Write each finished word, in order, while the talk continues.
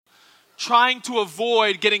trying to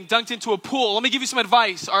avoid getting dunked into a pool, let me give you some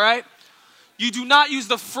advice, all right? You do not use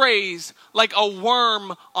the phrase like a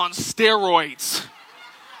worm on steroids.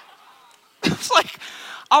 It's like,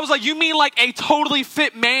 I was like, you mean like a totally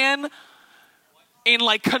fit man in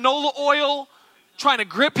like canola oil trying to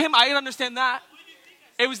grip him? I didn't understand that.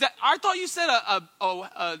 It was that, I thought you said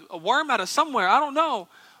a worm out of somewhere. I don't know.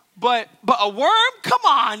 But a worm? Come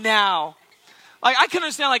on now. Like, I can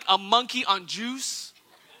understand like a monkey on juice.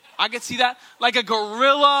 I could see that. Like a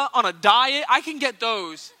gorilla on a diet. I can get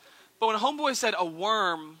those. But when Homeboy said a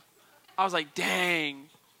worm, I was like, dang.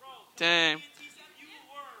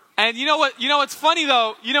 And you know what's funny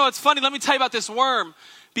though? You know what's funny? Let me tell you about this worm.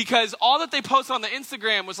 Because all that they posted on the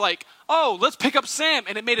Instagram was like, oh, let's pick up Sam.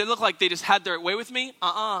 And it made it look like they just had their way with me.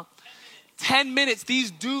 10 minutes,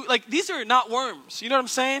 these are not worms. You know what I'm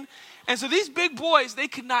saying? And so these big boys, they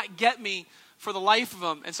could not get me for the life of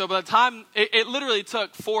them. And so by the time, it literally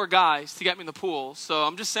took 4 guys to get me in the pool. So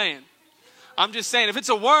I'm just saying, if it's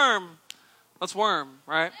a worm, let's worm,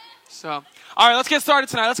 right? So, all right, let's get started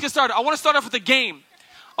tonight. I want to start off with a game.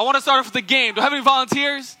 Do I have any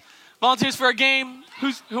volunteers? Volunteers for a game?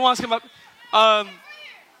 Who wants to come up?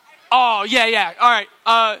 Oh, yeah. All right.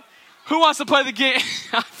 Who wants to play the game?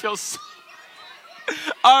 I feel so...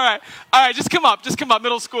 All right. Just come up.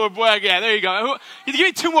 Middle school boy. Yeah, there you go. You give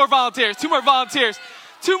me 2 more volunteers. 2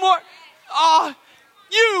 more. Oh,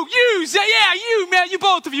 you. Yeah, you, man. You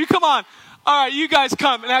both of you. Come on. All right, you guys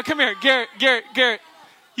come. Now come here. Garrett.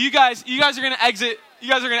 You guys are going to exit. You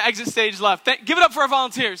guys are going to exit stage left. Give it up for our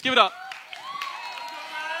volunteers. Give it up.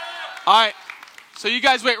 All right. So you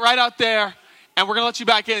guys wait right out there, and we're going to let you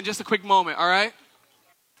back in just a quick moment, all right?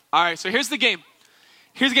 All right, so here's the game.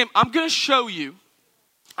 I'm going to show you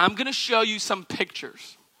some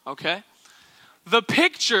pictures, okay? The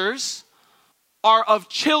pictures are of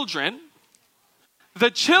children.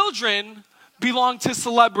 The children belong to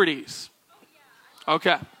celebrities,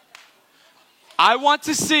 okay? I want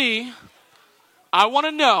to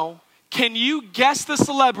know, can you guess the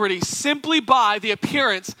celebrity simply by the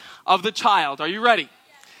appearance of the child? Are you ready?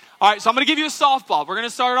 All right, so I'm going to give you a softball. We're going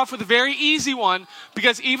to start it off with a very easy one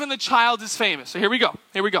because even the child is famous. So here we go.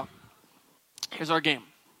 Here's our game.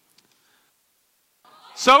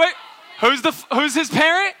 So wait, who's his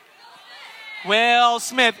parent? Will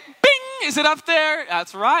Smith. Bing! Is it up there?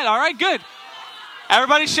 That's right. All right, good.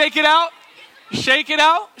 Everybody shake it out. Shake it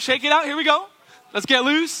out. Here we go. Let's get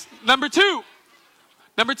loose. Number two.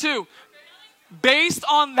 Based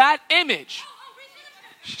on that image,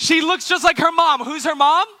 she looks just like her mom. Who's her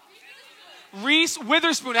mom? Reese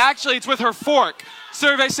Witherspoon. Actually, it's with her fork.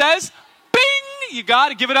 Survey says, bing! You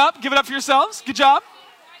got it. Give it up. Give it up for yourselves. Good job.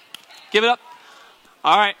 Give it up.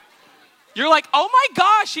 All right. You're like, oh my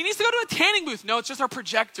gosh, she needs to go to a tanning booth. No, it's just our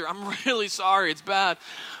projector. I'm really sorry. It's bad.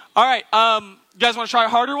 All right. You guys want to try a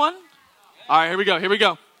harder one? All right, here we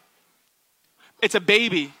go. It's a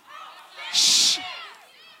baby. Shh.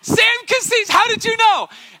 Sam Cassis, how did you know?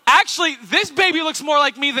 Actually, this baby looks more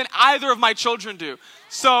like me than either of my children do.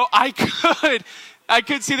 So I could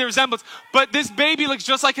see the resemblance. But this baby looks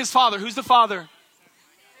just like his father. Who's the father?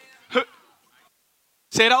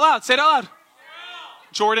 Say it out loud.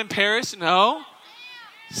 Jordan Paris? No.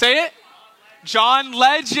 Say it. John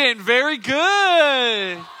Legend. Very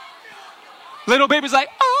good. Little baby's like,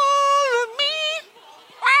 all of me,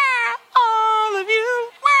 all of you.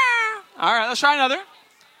 All right, let's try another.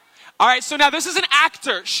 All right, so now this is an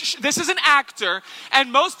actor. This is an actor,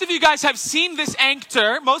 and most of you guys have seen this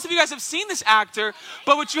actor.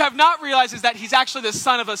 But what you have not realized is that he's actually the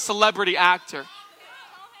son of a celebrity actor.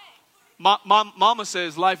 Mama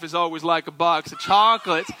says life is always like a box of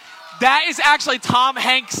chocolates. That is actually Tom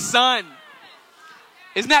Hanks' son.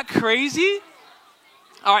 Isn't that crazy?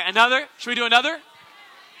 All right, another. Should we do another?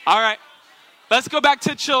 All right. Let's go back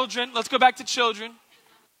to children.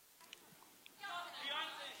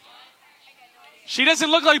 She doesn't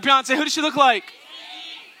look like Beyonce. Who does she look like?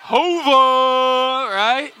 Hova,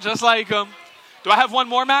 right? Just like him. Do I have one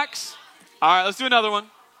more, Max? All right, let's do another one.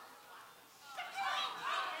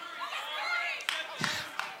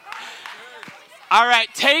 All right,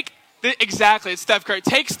 exactly, it's Steph Curry.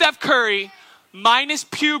 Take Steph Curry minus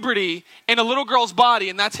puberty in a little girl's body,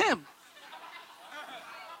 and that's him.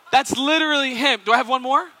 That's literally him. Do I have one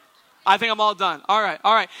more? I think I'm all done. All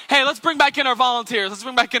right. Hey, let's bring back in our volunteers.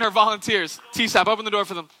 T-Sap, open the door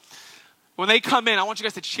for them. When they come in, I want you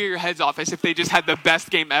guys to cheer your heads off as if they just had the best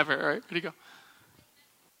game ever. All right, ready, go.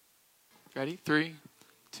 Ready? 3,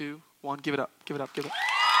 2, 1. Give it up.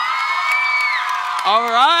 All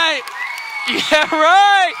right. Yeah,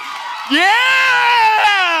 right.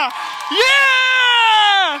 Yeah.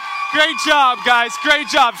 Great job, guys. Great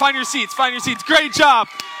job. Find your seats. Find your seats. Great job.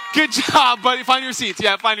 Good job, buddy. Find your seats.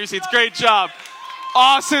 Yeah, find your seats. Great job.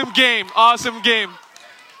 Awesome game. Awesome game.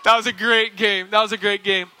 That was a great game. That was a great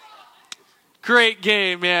game. Great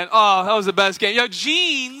game, man. Oh, that was the best game. Yo,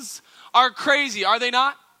 genes are crazy, are they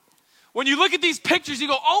not? When you look at these pictures, you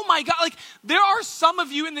go, oh my God. Like, there are some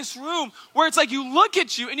of you in this room where it's like you look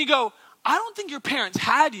at you and you go, I don't think your parents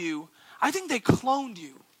had you. I think they cloned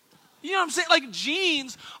you. You know what I'm saying? Like,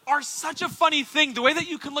 genes are such a funny thing, the way that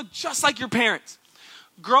you can look just like your parents.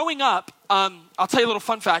 Growing up, I'll tell you a little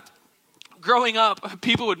fun fact. Growing up,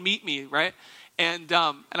 people would meet me, right? And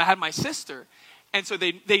I had my sister. And so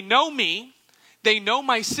they know me, they know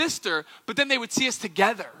my sister, but then they would see us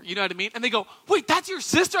together. You know what I mean? And they go, wait, that's your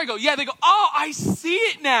sister? I go, yeah. They go, oh, I see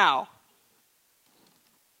it now.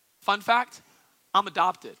 Fun fact, I'm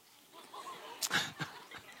adopted.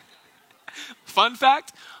 Fun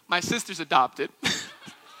fact, my sister's adopted.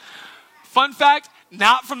 Fun fact,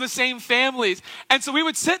 not from the same families. And so we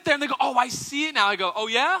would sit there and they go, oh, I see it now. I go, oh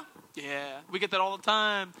yeah? Yeah, we get that all the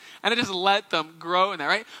time. And I just let them grow in that,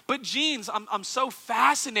 right? But genes, I'm so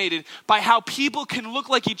fascinated by how people can look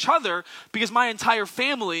like each other because my entire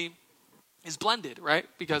family is blended, right?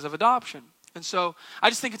 Because of adoption. And so I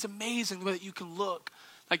just think it's amazing the way that you can look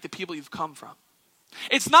like the people you've come from.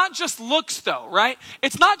 It's not just looks though, right?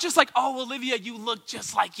 It's not just like, oh, Olivia, you look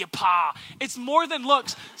just like your pa. It's more than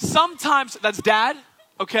looks. Sometimes, that's dad,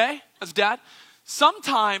 okay? That's dad.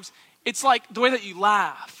 Sometimes it's like the way that you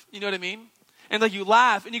laugh. You know what I mean? And like you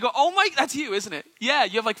laugh and you go, oh my, that's you, isn't it? Yeah,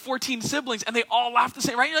 you have like 14 siblings and they all laugh the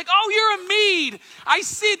same, right? You're like, oh, you're a Mead. I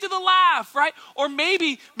see it through the laugh, right? Or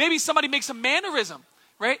maybe somebody makes a mannerism,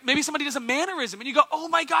 right? Maybe somebody does a mannerism and you go, oh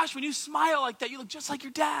my gosh, when you smile like that, you look just like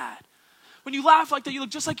your dad. When you laugh like that, you look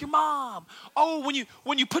just like your mom. Oh,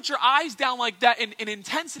 when you put your eyes down like that in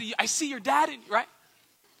intensity, I see your dad in you, right?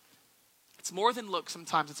 It's more than looks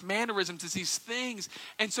sometimes. It's mannerisms. It's these things.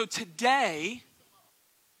 And so today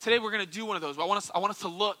we're going to do one of those. I want us to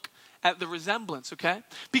look at the resemblance, okay?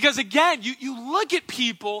 Because again, you look at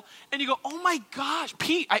people and you go, oh my gosh,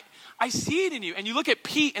 Pete, I see it in you. And you look at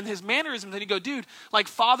Pete and his mannerisms and you go, dude, like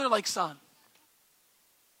father, like son.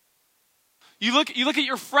 You look at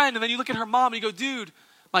your friend and then you look at her mom and you go, dude,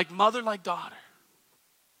 like mother, like daughter.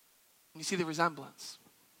 And you see the resemblance.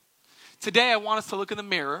 Today I want us to look in the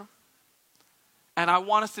mirror and I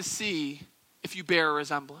want us to see if you bear a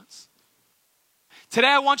resemblance. Today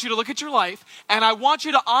I want you to look at your life and I want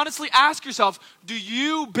you to honestly ask yourself, do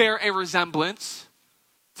you bear a resemblance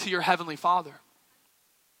to your Heavenly Father?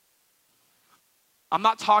 I'm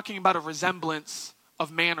not talking about a resemblance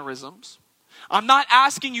of mannerisms. I'm not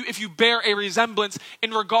asking you if you bear a resemblance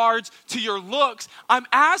in regards to your looks. I'm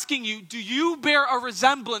asking you, do you bear a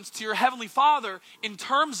resemblance to your Heavenly Father in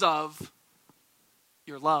terms of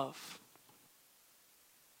your love?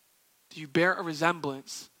 Do you bear a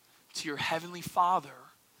resemblance to your Heavenly Father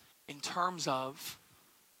in terms of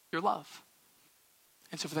your love?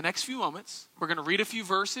 And so for the next few moments, we're going to read a few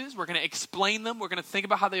verses. We're going to explain them. We're going to think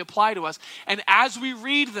about how they apply to us. And as we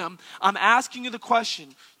read them, I'm asking you the question,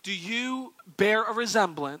 do you bear a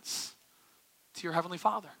resemblance to your Heavenly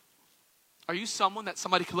Father? Are you someone that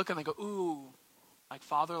somebody could look at and they go, ooh, like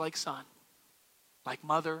father, like son, like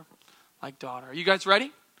mother, like daughter? Are you guys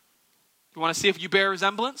ready? You want to see if you bear a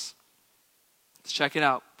resemblance? Let's check it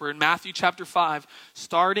out. We're in Matthew chapter 5,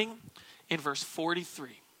 starting in verse 43.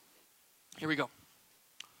 Here we go.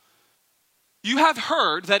 You have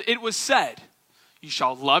heard that it was said, you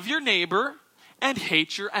shall love your neighbor and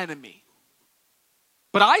hate your enemy.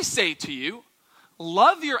 But I say to you,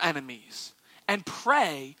 love your enemies and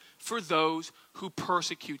pray for those who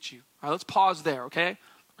persecute you. All right, let's pause there, okay?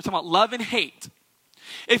 We're talking about love and hate.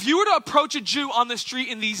 If you were to approach a Jew on the street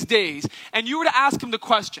in these days and you were to ask him the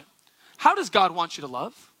question, how does God want you to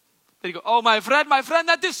love? They'd go, oh, my friend,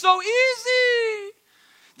 that is so easy.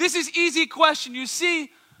 This is easy question. You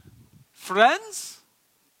see, friends,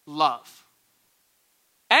 love.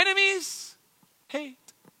 Enemies, hate.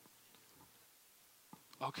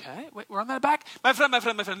 Okay, wait, we're on that back. My friend,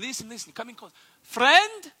 listen, coming close.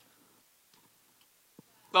 Friend,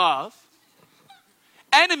 love.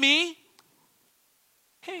 Enemy,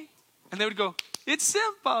 hate. And they would go, it's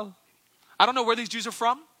simple. I don't know where these Jews are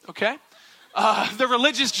from, okay? They're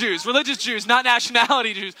religious Jews, not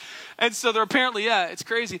nationality Jews. And so they're apparently, yeah, it's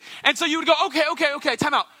crazy. And so you would go, okay,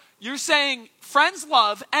 time out. You're saying friends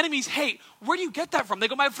love, enemies hate. Where do you get that from? They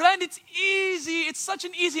go, my friend, it's easy. It's such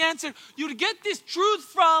an easy answer. You'd get this truth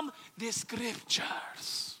from the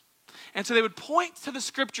scriptures. And so they would point to the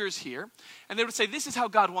scriptures here, and they would say, this is how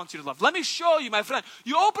God wants you to love. Let me show you, my friend.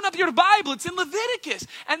 You open up your Bible, it's in Leviticus.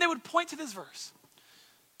 And they would point to this verse.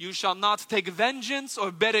 You shall not take vengeance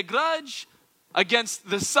or bear a grudge against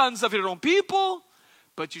the sons of your own people,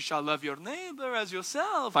 but you shall love your neighbor as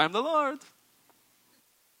yourself. I am the Lord.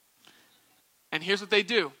 And here's what they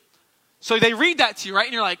do. So they read that to you, right?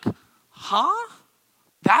 And you're like, huh?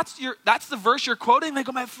 That's the verse you're quoting? They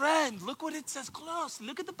go, my friend, look what it says close.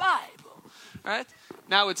 Look at the Bible. Right?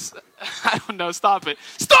 Now it's, I don't know, stop it.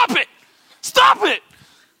 Stop it! Stop it!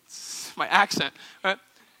 It's my accent. Right?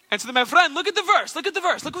 And so then, my friend, look at the verse. Look at the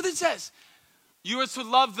verse. Look what it says. You are to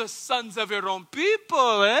love the sons of your own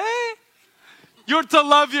people, eh? You're to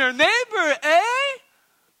love your neighbor, eh?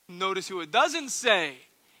 Notice who it doesn't say.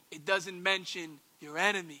 It doesn't mention your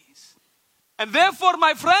enemies. And therefore,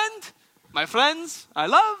 my friends, I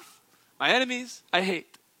love. My enemies, I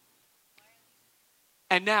hate.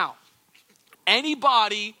 And now,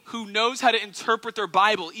 anybody who knows how to interpret their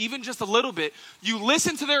Bible, even just a little bit, you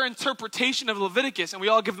listen to their interpretation of Leviticus, and we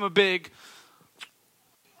all give them a big,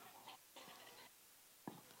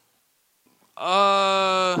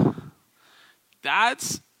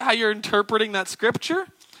 that's how you're interpreting that scripture?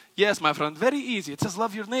 Yes, my friend, very easy. It says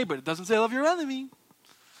love your neighbor. It doesn't say love your enemy.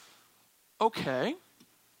 Okay.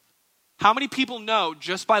 How many people know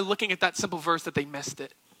just by looking at that simple verse that they missed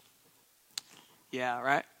it? Yeah,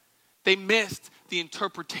 right? They missed the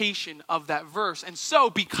interpretation of that verse. And so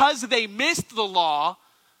because they missed the law,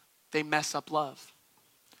 they mess up love.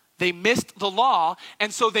 They missed the law,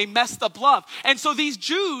 and so they messed up love. And so these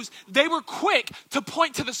Jews, they were quick to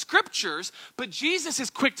point to the scriptures, but Jesus is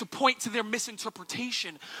quick to point to their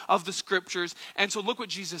misinterpretation of the scriptures. And so look what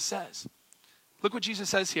Jesus says. Look what Jesus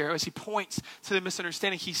says here as he points to the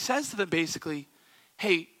misunderstanding. He says to them basically,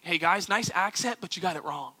 hey guys, nice accent, but you got it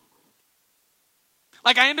wrong.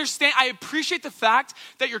 Like I understand, I appreciate the fact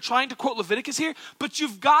that you're trying to quote Leviticus here, but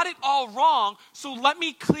you've got it all wrong, so let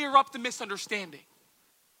me clear up the misunderstanding.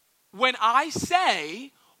 When I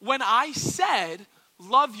said,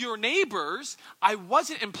 love your neighbors, I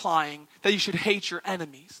wasn't implying that you should hate your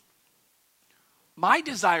enemies. My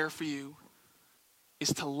desire for you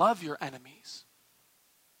is to love your enemies.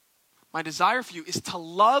 My desire for you is to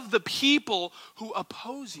love the people who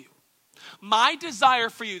oppose you. My desire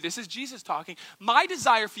for you, this is Jesus talking, my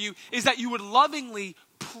desire for you is that you would lovingly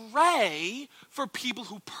pray for people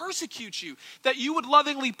who persecute you. That you would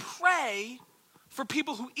lovingly pray for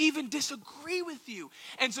people who even disagree with you.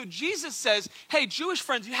 And so Jesus says, hey, Jewish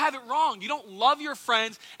friends, you have it wrong. You don't love your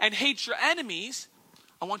friends and hate your enemies.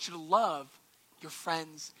 I want you to love your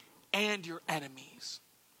friends and your enemies.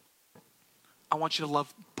 I want you to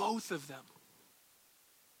love both of them.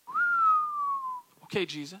 Okay,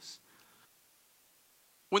 Jesus.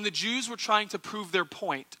 When the Jews were trying to prove their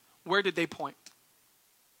point, where did they point?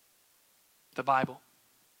 The Bible.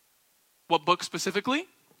 What book specifically?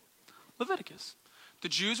 Leviticus. The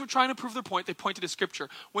Jews were trying to prove their point. They pointed to Scripture.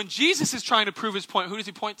 When Jesus is trying to prove his point, who does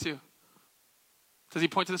he point to? Does he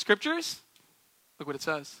point to the Scriptures? Look what it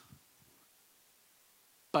says.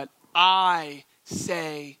 But I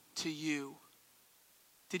say to you.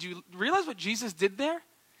 Did you realize what Jesus did there?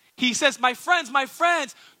 He says, my friends.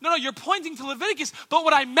 No, you're pointing to Leviticus. But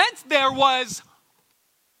what I meant there was,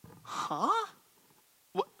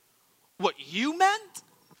 What you meant?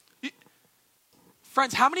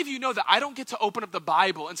 Friends, how many of you know that I don't get to open up the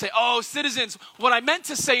Bible and say, oh, citizens, what I meant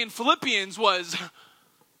to say in Philippians was,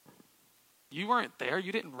 you weren't there,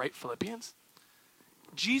 you didn't write Philippians.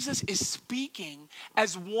 Jesus is speaking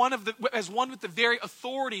as one with the very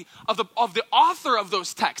authority of the author of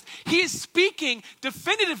those texts. He is speaking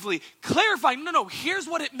definitively, clarifying, no, here's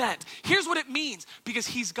what it meant. Here's what it means, because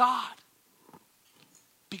he's God.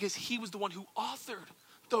 Because he was the one who authored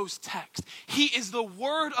those texts. He is the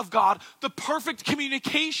Word of God, the perfect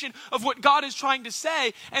communication of what God is trying to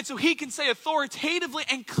say. And so he can say authoritatively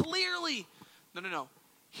and clearly, no,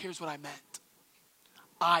 here's what I meant.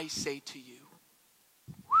 I say to you.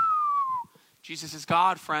 Jesus is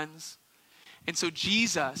God, friends. And so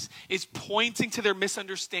Jesus is pointing to their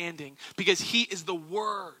misunderstanding because he is the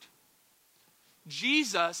Word.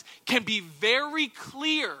 Jesus can be very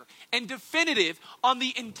clear and definitive on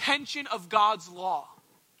the intention of God's law.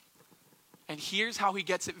 And here's how he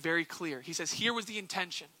gets it very clear. He says, here was the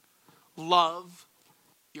intention. Love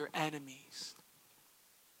your enemies.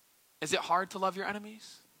 Is it hard to love your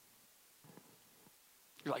enemies?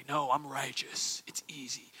 You're like, no, I'm righteous. It's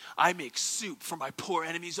easy. I make soup for my poor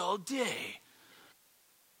enemies all day.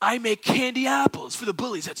 I make candy apples for the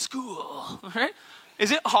bullies at school. Right?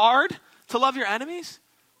 Is it hard to love your enemies?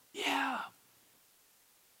 Yeah.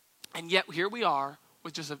 And yet here we are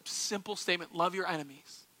with just a simple statement, love your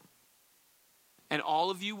enemies. And all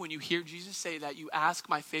of you, when you hear Jesus say that, you ask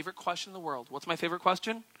my favorite question in the world. What's my favorite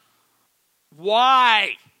question?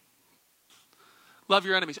 Why? Love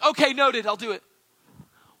your enemies. Okay, noted. I'll do it.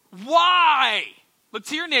 Why? Look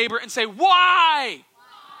to your neighbor and say, why?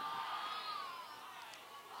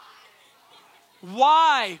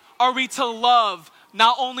 Why are we to love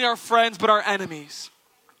not only our friends but our enemies?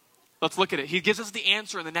 Let's look at it. He gives us the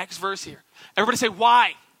answer in the next verse here. Everybody say,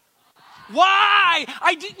 why? Why?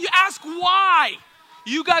 You ask why.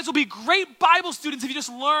 You guys will be great Bible students if you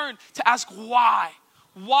just learn to ask why.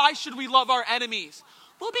 Why should we love our enemies?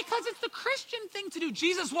 Well, because it's the Christian thing to do.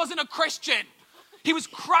 Jesus wasn't a Christian. He was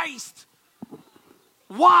Christ.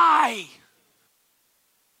 Why?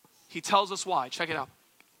 He tells us why. Check it out.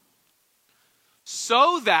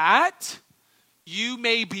 So that you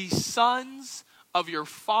may be sons of your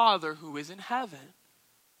Father who is in heaven.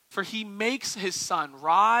 For he makes his sun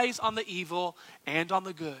rise on the evil and on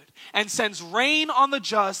the good, and sends rain on the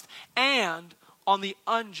just and on the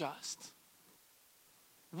unjust.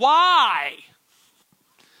 Why?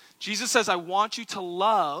 Jesus says, I want you to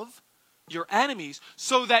love your enemies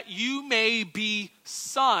so that you may be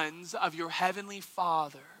sons of your heavenly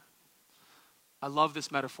Father. I love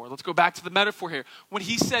this metaphor. Let's go back to the metaphor here. When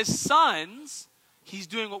he says sons, he's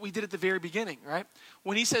doing what we did at the very beginning, right?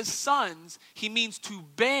 When he says sons, he means to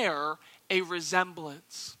bear a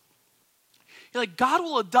resemblance. You're like, God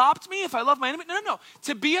will adopt me if I love my enemy? No.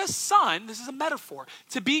 To be a son, this is a metaphor.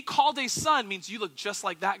 To be called a son means you look just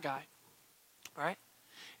like that guy, right?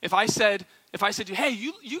 If I said to you, hey,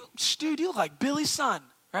 you dude, you look like Billy's son,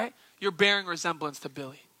 right? You're bearing resemblance to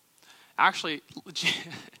Billy. Actually,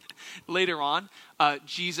 later on,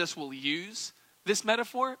 Jesus will use this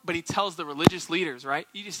metaphor, but he tells the religious leaders, right?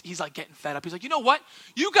 He's like getting fed up. He's like, you know what?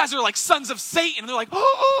 You guys are like sons of Satan. And they're like,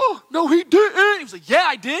 oh, no, he didn't. He was like, yeah,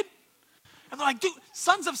 I did. And they're like, dude,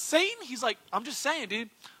 sons of Satan? He's like, I'm just saying, dude.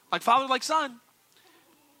 Like father, like son.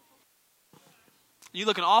 You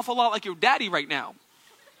look an awful lot like your daddy right now.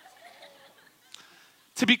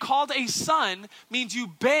 To be called a son means you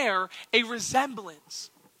bear a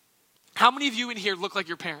resemblance. How many of you in here look like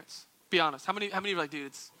your parents? Be honest. How many of you are like,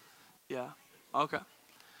 dude, yeah. Okay.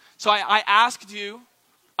 So I asked you,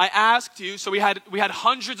 so we had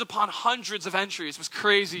hundreds upon hundreds of entries. It was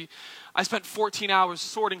crazy. I spent 14 hours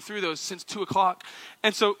sorting through those since 2:00.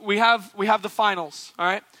 And so we have the finals, all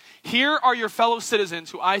right? Here are your fellow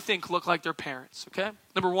citizens who I think look like their parents, okay?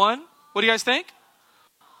 Number one, what do you guys think?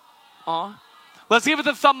 Aw. Let's give it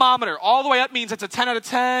the thermometer. All the way up means it's a 10 out of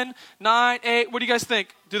 10, 9, 8. What do you guys think?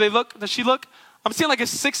 Does she look? I'm seeing like a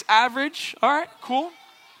 6 average. All right, cool.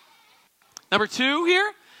 Number two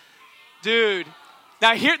here. Dude.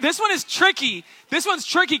 Now here, this one is tricky. This one's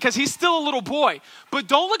tricky because he's still a little boy. But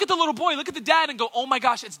don't look at the little boy. Look at the dad and go, oh my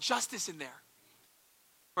gosh, it's Justice in there.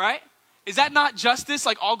 Right? Is that not Justice,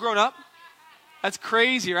 like all grown up? That's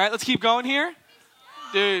crazy, right? Let's keep going here.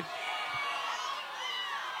 Dude.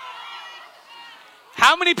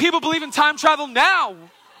 How many people believe in time travel now?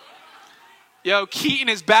 Yo, Keaton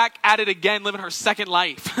is back at it again, living her second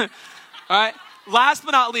life. All right? Last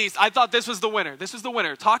but not least, I thought this was the winner. This was the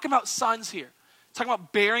winner. Talking about sons here. Talking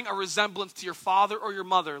about bearing a resemblance to your father or your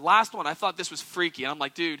mother. Last one, I thought this was freaky. And I'm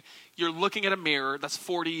like, dude, you're looking at a mirror that's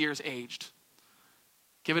 40 years aged.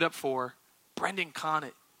 Give it up for Brendan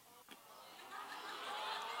Conant.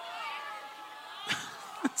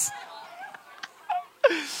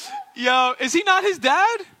 Yo, is he not his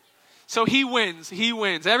dad? So he wins. He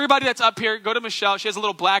wins. Everybody that's up here, go to Michelle. She has a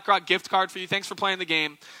little BlackRock gift card for you. Thanks for playing the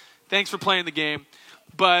game.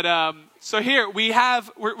 But so here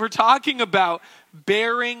we're talking about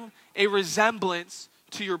bearing a resemblance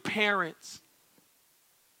to your parents.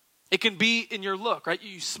 It can be in your look, right?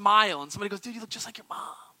 You smile and somebody goes, dude, you look just like your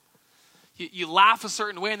mom. You laugh a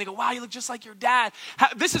certain way and they go, wow, you look just like your dad.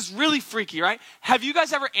 This is really freaky, right? Have you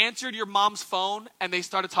guys ever answered your mom's phone and they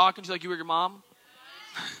started talking to you like you were your mom?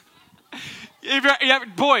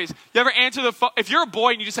 Boys, you ever answer the phone? If you're a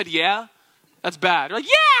boy and you just said, yeah, that's bad. You're like,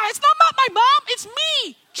 yeah, it's not my mom, it's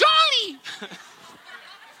me, Johnny.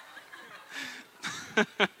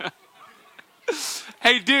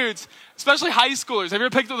 Hey, dudes, especially high schoolers, have you ever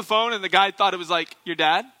picked up the phone and the guy thought it was like your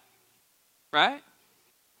dad? Right?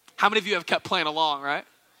 How many of you have kept playing along, right?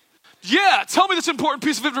 Yeah, tell me this important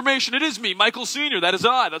piece of information. It is me, Michael Sr. That is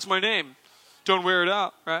I. That's my name. Don't wear it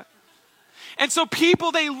out, right? And so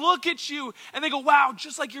people, they look at you and they go, wow,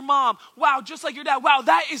 just like your mom. Wow, just like your dad. Wow,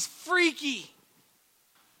 that is freaky.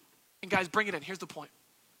 And guys, bring it in. Here's the point.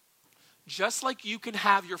 Just like you can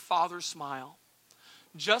have your father's smile,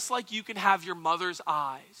 just like you can have your mother's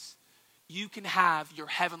eyes, you can have your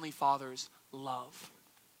heavenly Father's love.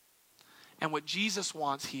 And what Jesus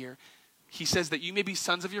wants here, he says that you may be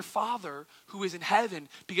sons of your Father who is in heaven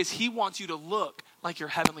because he wants you to look like your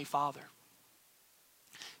heavenly Father.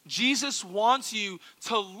 Jesus wants you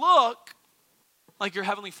to look like your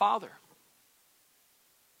Heavenly Father.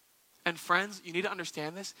 And friends, you need to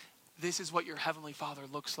understand this. This is what your Heavenly Father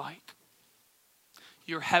looks like.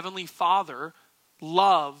 Your Heavenly Father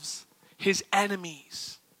loves his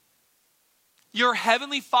enemies. Your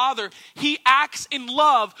Heavenly Father, he acts in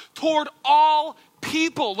love toward all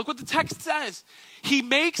people. Look what the text says. He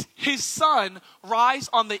makes his sun rise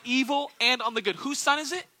on the evil and on the good. Whose sun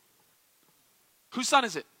is it? Whose sun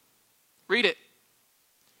is it? Read it.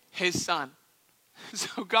 His son.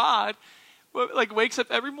 So God wakes up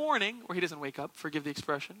every morning, or he doesn't wake up, forgive the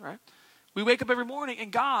expression, right? We wake up every morning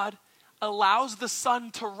and God allows the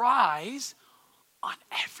sun to rise on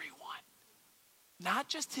everyone. Not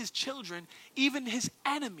just his children, even his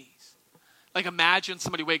enemies. Like imagine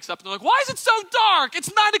somebody wakes up and they're like, why is it so dark?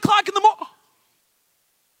 It's 9 o'clock in the morning.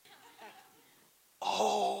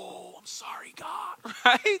 Oh, I'm sorry, God,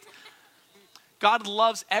 right? God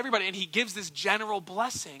loves everybody, and he gives this general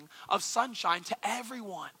blessing of sunshine to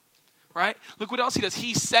everyone, right? Look what else he does.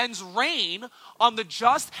 He sends rain on the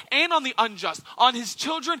just and on the unjust, on his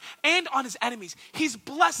children and on his enemies. He's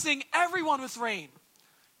blessing everyone with rain.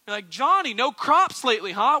 You're like, Johnny, no crops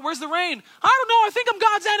lately, huh? Where's the rain? I don't know. I think I'm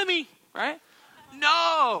God's enemy, right?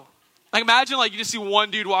 No. Like imagine you just see one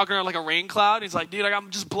dude walking around like a rain cloud. And he's like, dude, I'm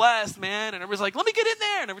just blessed, man. And everybody's like, let me get in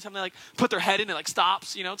there. And every time they put their head in, it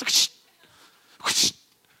stops. It's like, shh, whoosh,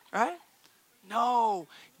 right? No.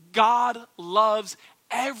 God loves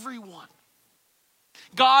everyone.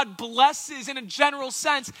 God blesses, in a general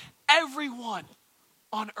sense, everyone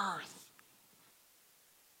on earth.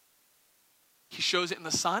 He shows it in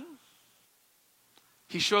the sun.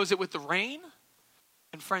 He shows it with the rain.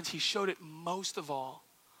 And friends, he showed it most of all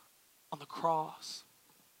on the cross.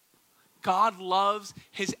 God loves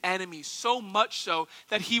his enemies so much so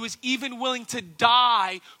that he was even willing to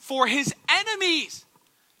die for his enemies.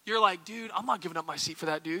 You're like, dude, I'm not giving up my seat for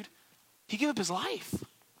that dude. He gave up his life.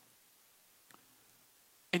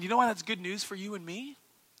 And you know why that's good news for you and me?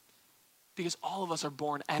 Because all of us are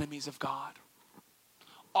born enemies of God.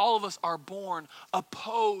 All of us are born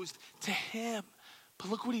opposed to him. But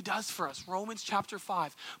look what he does for us. Romans chapter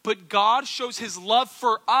 5. But God shows his love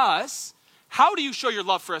for us. How do you show your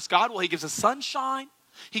love for us, God? Well, he gives us sunshine.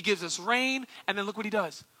 He gives us rain. And then look what he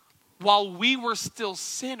does. While we were still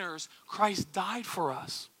sinners, Christ died for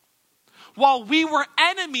us. While we were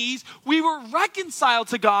enemies, we were reconciled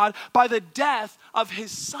to God by the death of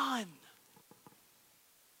his son.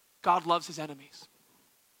 God loves his enemies.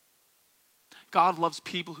 God loves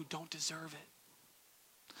people who don't deserve it.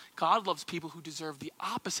 God loves people who deserve the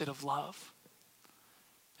opposite of love.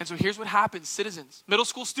 And so here's what happens, citizens, middle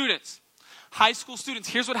school students, high school students,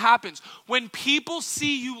 here's what happens. When people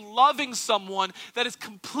see you loving someone that is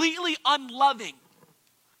completely unloving,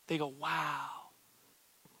 they go, wow,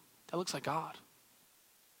 that looks like God.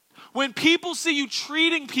 When people see you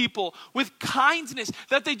treating people with kindness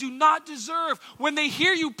that they do not deserve, when they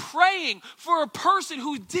hear you praying for a person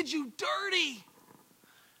who did you dirty,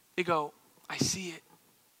 they go, I see it.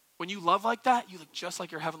 When you love like that, you look just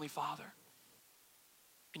like your Heavenly Father.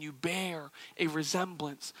 And you bear a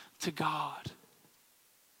resemblance to God.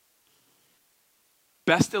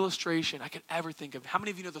 Best illustration I could ever think of. How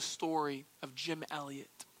many of you know the story of Jim Elliot?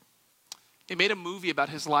 They made a movie about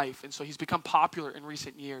his life, and so he's become popular in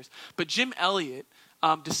recent years. But Jim Elliot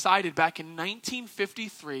decided back in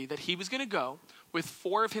 1953 that he was going to go with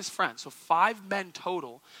 4 of his friends, so 5 men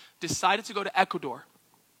total, decided to go to Ecuador,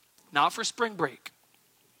 not for spring break.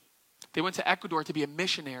 They went to Ecuador to be a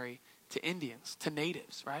missionary to Indians, to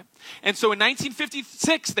natives, right? And so in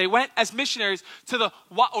 1956, they went as missionaries to the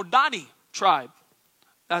Waodani tribe.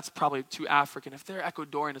 That's probably too African. If they're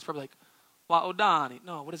Ecuadorian, it's probably like, Waodani.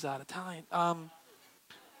 No, what is that? Italian?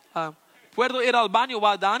 Puedo ir al baño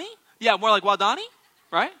Waodani? Yeah, more like Waodani,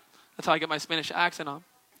 right? That's how I get my Spanish accent on.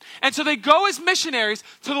 And so they go as missionaries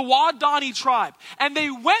to the Waodani tribe. And they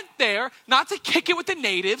went there not to kick it with the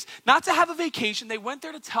natives, not to have a vacation. They went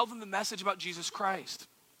there to tell them the message about Jesus Christ.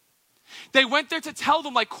 They went there to tell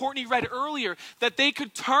them, like Courtney read earlier, that they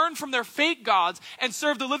could turn from their fake gods and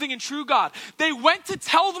serve the living and true God. They went to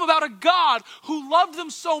tell them about a God who loved them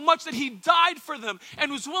so much that he died for them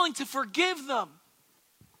and was willing to forgive them.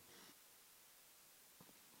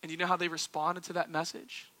 And you know how they responded to that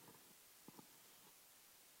message?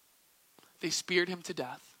 They speared him to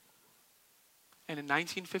death. And in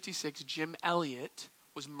 1956, Jim Elliot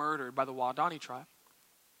was murdered by the Waodani tribe.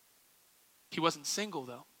 He wasn't single,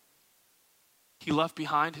 though. He left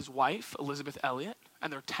behind his wife, Elizabeth Elliot,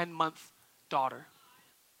 and their 10-month daughter.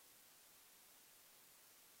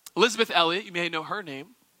 Elizabeth Elliot, you may know her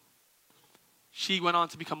name. she went on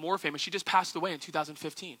to become more famous. She just passed away in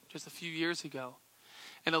 2015, just a few years ago.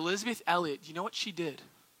 And Elisabeth Elliot, you know what she did?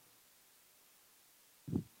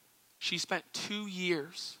 She spent 2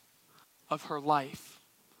 years of her life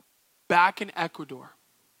back in Ecuador,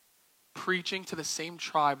 preaching to the same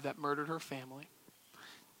tribe that murdered her family,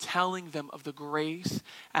 telling them of the grace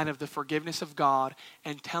and of the forgiveness of God,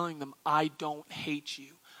 and telling them, I don't hate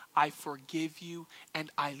you, I forgive you, and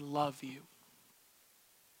I love you.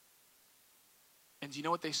 And do you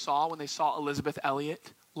know what they saw when they saw Elisabeth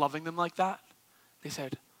Elliot loving them like that? They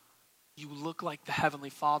said, you look like the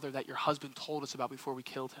Heavenly Father that your husband told us about before we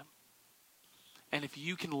killed him. And if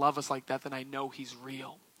you can love us like that, then I know he's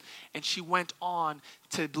real. And she went on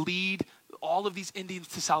to lead all of these Indians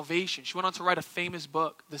to salvation. She went on to write a famous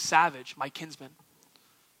book, The Savage, My Kinsman.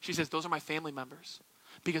 She says, those are my family members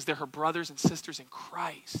because they're her brothers and sisters in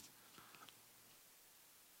Christ.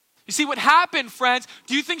 You see what happened, friends?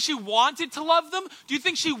 Do you think she wanted to love them? Do you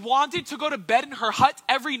think she wanted to go to bed in her hut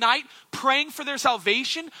every night praying for their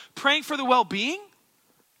salvation, praying for their well-being?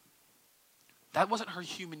 That wasn't her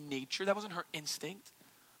human nature. That wasn't her instinct.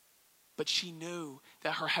 But she knew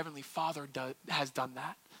that her Heavenly Father has done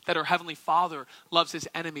that her Heavenly Father loves his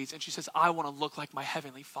enemies. And she says, I want to look like my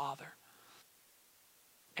Heavenly Father.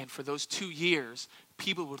 And for those 2 years,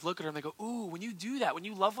 people would look at her and they go, ooh, when you do that, when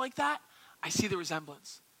you love like that, I see the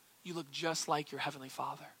resemblance. You look just like your Heavenly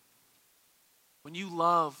Father. When you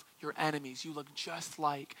love your enemies, you look just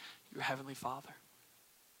like your Heavenly Father.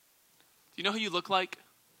 Do you know who you look like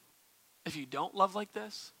if you don't love like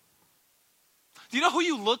this? Do you know who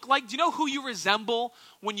you look like? Do you know who you resemble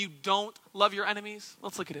when you don't love your enemies?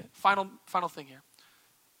 Let's look at it. Final thing here.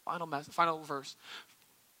 Final verse.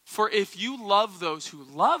 For if you love those who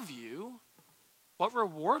love you, what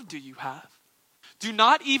reward do you have? Do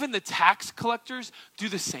not even the tax collectors do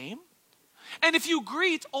the same? And if you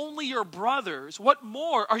greet only your brothers, what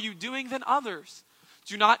more are you doing than others?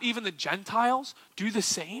 Do not even the Gentiles do the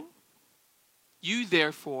same? You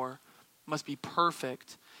therefore must be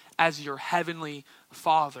perfect as your Heavenly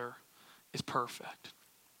Father is perfect.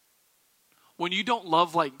 When you don't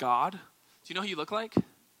love like God, do you know who you look like?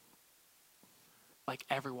 Like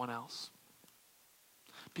everyone else.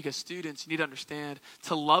 Because students, you need to understand,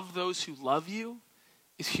 to love those who love you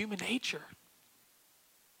is human nature.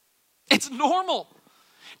 It's normal.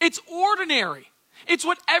 It's ordinary. It's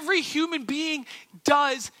what every human being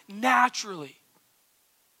does naturally.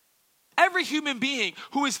 Every human being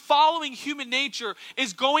who is following human nature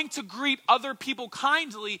is going to greet other people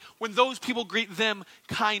kindly when those people greet them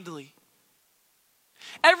kindly.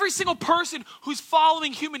 Every single person who's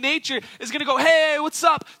following human nature is going to go, hey, what's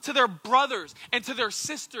up, to their brothers and to their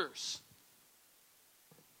sisters.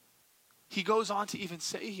 He goes on to even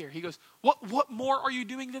say here, he goes, what more are you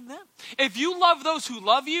doing than them? If you love those who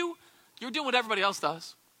love you, you're doing what everybody else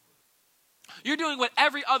does. You're doing what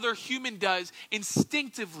every other human does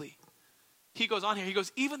instinctively. He goes on here, he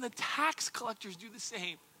goes, even the tax collectors do the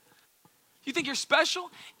same. You think you're special?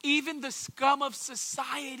 Even the scum of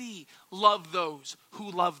society love those who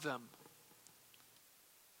love them.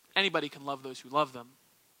 Anybody can love those who love them.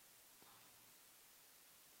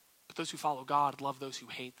 But those who follow God love those who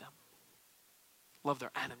hate them. Love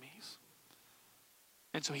their enemies.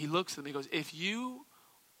 And so he looks at them and he goes, if you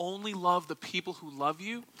only love the people who love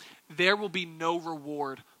you, there will be no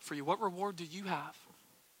reward for you. What reward do you have?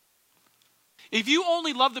 If you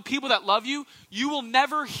only love the people that love you, you will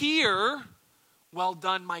never hear, well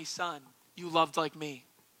done, my son. You loved like me.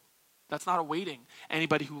 That's not awaiting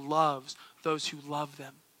anybody who loves those who love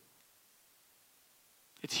them.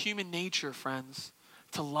 It's human nature, friends,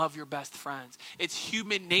 to love your best friends. It's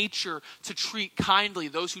human nature to treat kindly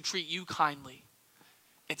those who treat you kindly.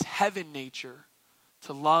 It's heaven nature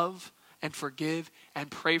to love and forgive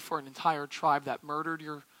and pray for an entire tribe that murdered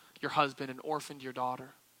your husband and orphaned your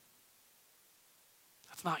daughter.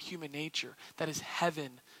 That's not human nature. That is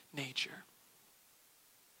heaven nature.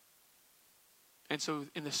 And so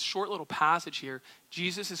in this short little passage here,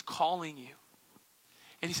 Jesus is calling you.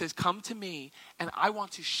 And he says, come to me and I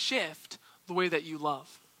want to shift the way that you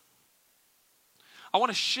love. I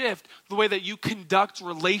want to shift the way that you conduct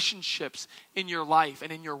relationships in your life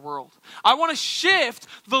and in your world. I want to shift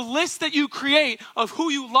the list that you create of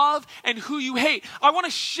who you love and who you hate. I want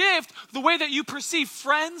to shift the way that you perceive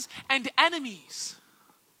friends and enemies.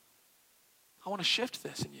 I want to shift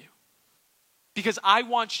this in you. Because I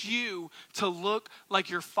want you to look like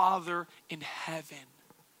your Father in heaven.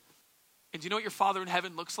 And do you know what your Father in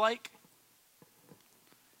heaven looks like?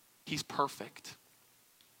 He's perfect.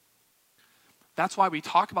 That's why we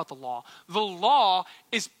talk about the law. The law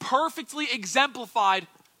is perfectly exemplified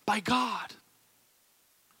by God.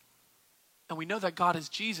 And we know that God is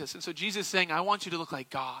Jesus. And so Jesus is saying, I want you to look like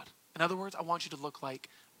God. In other words, I want you to look like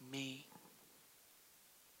me.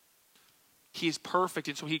 He is perfect,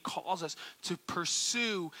 and so he calls us to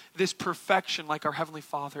pursue this perfection like our Heavenly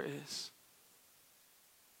Father is.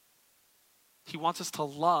 He wants us to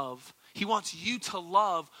love. He wants you to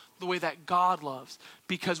love the way that God loves.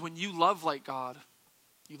 Because when you love like God,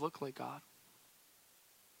 you look like God.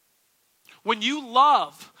 When you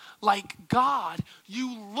love like God,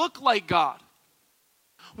 you look like God.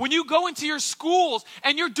 When you go into your schools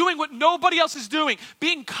and you're doing what nobody else is doing,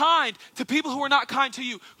 being kind to people who are not kind to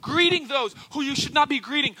you, greeting those who you should not be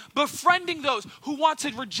greeting, befriending those who want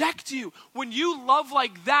to reject you. When you love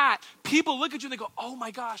like that, people look at you and they go, oh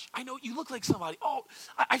my gosh, I know you look like somebody. Oh,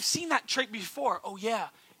 I've seen that trait before. Oh yeah,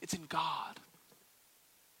 it's in God.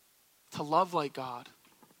 To love like God.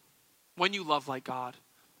 When you love like God,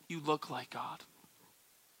 you look like God.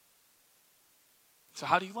 So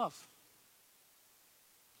how do you love?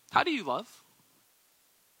 How do you love?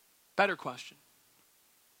 Better question.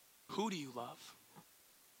 Who do you love?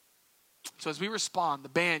 So as we respond, the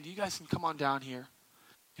band, you guys can come on down here.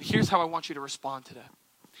 And here's how I want you to respond today.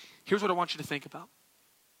 Here's what I want you to think about.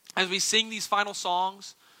 As we sing these final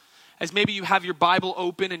songs, as maybe you have your Bible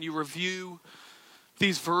open and you review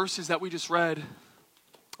these verses that we just read,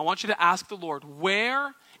 I want you to ask the Lord,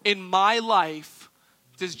 where in my life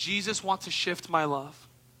does Jesus want to shift my love?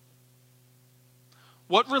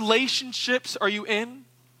 What relationships are you in?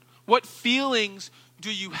 What feelings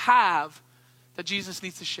do you have that Jesus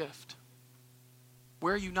needs to shift?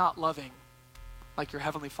 Where are you not loving like your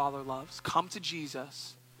Heavenly Father loves? Come to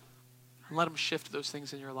Jesus and let him shift those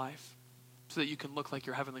things in your life so that you can look like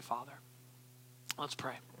your Heavenly Father. Let's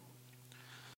pray.